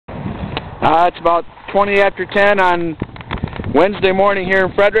It's about 20 after 10 on Wednesday morning here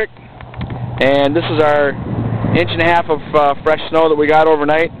in Frederick, and this is our 1.5 inches of fresh snow that we got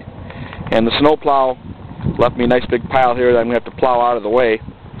overnight, and the snowplow left me a nice big pile here that I'm going to have to plow out of the way.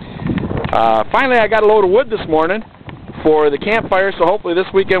 Finally, I got a load of wood this morning for the campfire, so hopefully this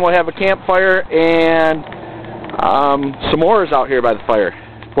weekend we'll have a campfire and some s'mores out here by the fire.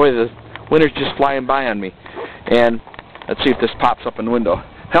 Boy, the winter's just flying by on me. And let's see if this pops up in the window.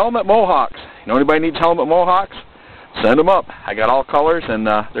 Helmet mohawks. You know anybody needs helmet mohawks? Send them up. I got all colors, and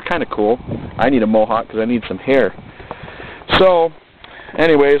they're kind of cool. I need a mohawk because I need some hair. So,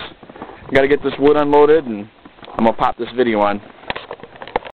 anyways, I got to get this wood unloaded, and I'm going to pop this video on.